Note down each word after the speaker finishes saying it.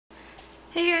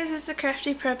Hey guys, it's the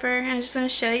Crafty Prepper. I'm just going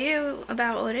to show you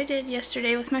about what I did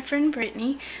yesterday with my friend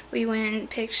Brittany. We went and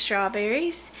picked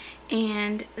strawberries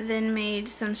and then made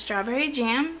some strawberry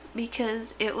jam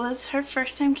because it was her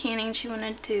first time canning. She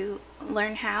wanted to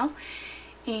learn how,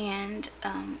 and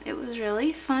it was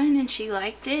really fun and she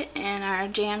liked it, and our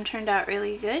jam turned out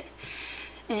really good.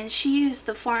 And she used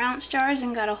the 4-ounce jars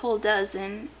and got a whole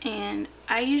dozen, and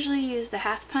I usually use the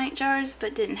half-pint jars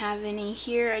but didn't have any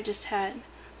here. I just had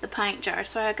the pint jar,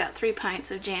 so I got 3 pints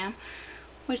of jam,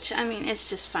 which, I mean, it's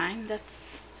just fine.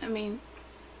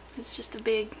 It's just a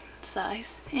big size.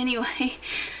 Anyway,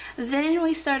 then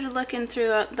we started looking through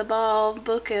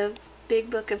the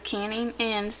big book of canning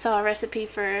and saw a recipe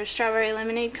for strawberry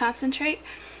lemonade concentrate.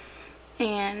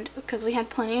 And because we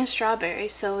had plenty of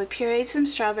strawberries, so we pureed some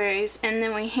strawberries and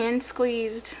then we hand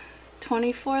squeezed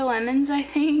 24 lemons, I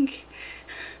think.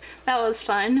 That was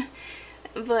fun.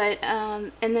 But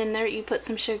and then there you put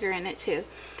some sugar in it too.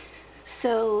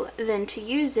 So then to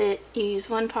use it, you use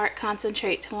 1 part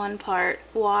concentrate to 1 part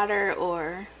water,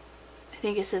 or I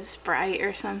think it says Sprite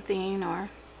or something, or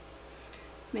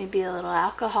maybe a little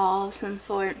alcohol of some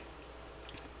sort.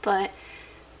 But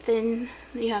then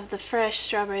you have the fresh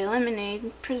strawberry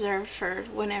lemonade preserved for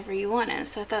whenever you want it.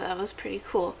 So I thought that was pretty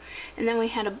cool. And then we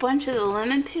had a bunch of the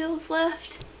lemon peels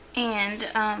left, and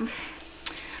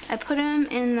I put them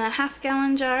in the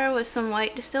half-gallon jar with some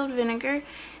white distilled vinegar,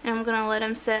 and I'm gonna let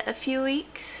them set a few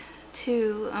weeks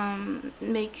to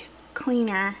make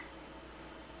cleaner,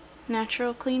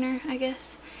 natural cleaner, I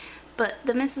guess. But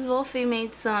the Mrs. Wolfie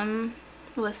made some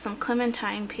with some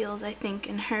clementine peels, I think,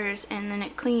 in hers, and then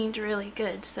it cleaned really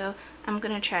good, so I'm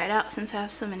gonna try it out since I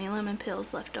have so many lemon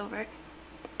peels left over.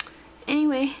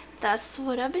 Anyway, that's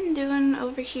what I've been doing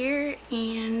over here,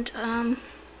 and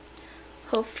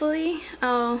hopefully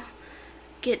I'll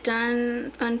get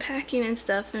done unpacking and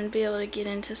stuff and be able to get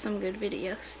into some good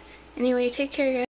videos. Anyway, take care, guys.